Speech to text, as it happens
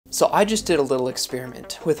So I just did a little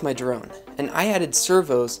experiment with my drone, and I added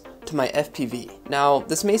servos to my FPV. Now,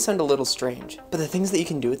 this may sound a little strange, but the things that you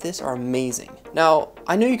can do with this are amazing. Now,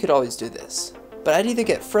 I know you could always do this, but I'd either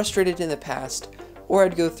get frustrated in the past, or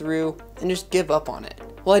I'd go through and just give up on it.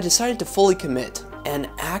 Well, I decided to fully commit and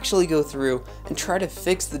actually go through and try to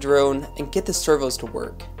fix the drone and get the servos to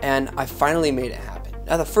work, and I finally made it happen.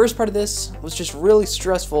 Now, the first part of this was just really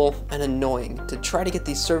stressful and annoying to try to get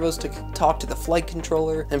these servos to talk to the flight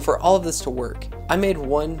controller and for all of this to work. I made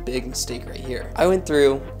one big mistake right here. I went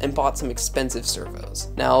through and bought some expensive servos.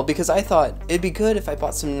 Now, because I thought it'd be good if I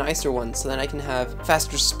bought some nicer ones so then I can have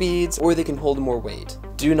faster speeds or they can hold more weight.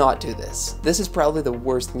 Do not do this. This is probably the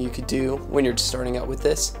worst thing you could do when you're just starting out with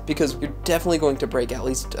this, because you're definitely going to break at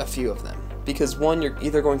least a few of them. Because one, you're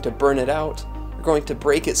either going to burn it out, you're going to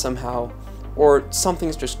break it somehow, or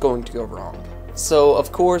something's just going to go wrong. So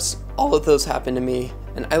of course, all of those happened to me,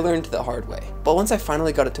 and I learned the hard way. But once I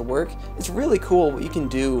finally got it to work, it's really cool what you can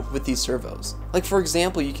do with these servos. Like, for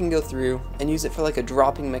example, you can go through and use it for like a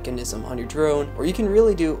dropping mechanism on your drone, or you can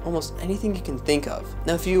really do almost anything you can think of.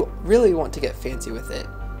 Now, if you really want to get fancy with it,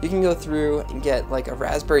 you can go through and get like a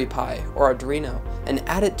Raspberry Pi or Arduino and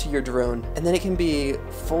add it to your drone, and then it can be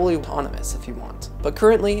fully autonomous if you want. But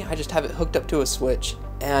currently, I just have it hooked up to a switch,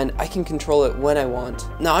 and I can control it when I want.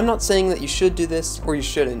 Now, I'm not saying that you should do this or you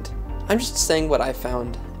shouldn't. I'm just saying what I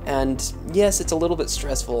found. And yes, it's a little bit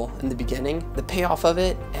stressful in the beginning. The payoff of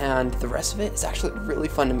it and the rest of it is actually really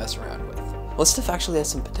fun to mess around with. Well, this stuff actually has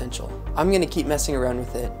some potential. I'm gonna keep messing around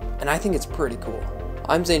with it, and I think it's pretty cool.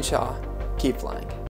 I'm Zane Shaw. Keep flying.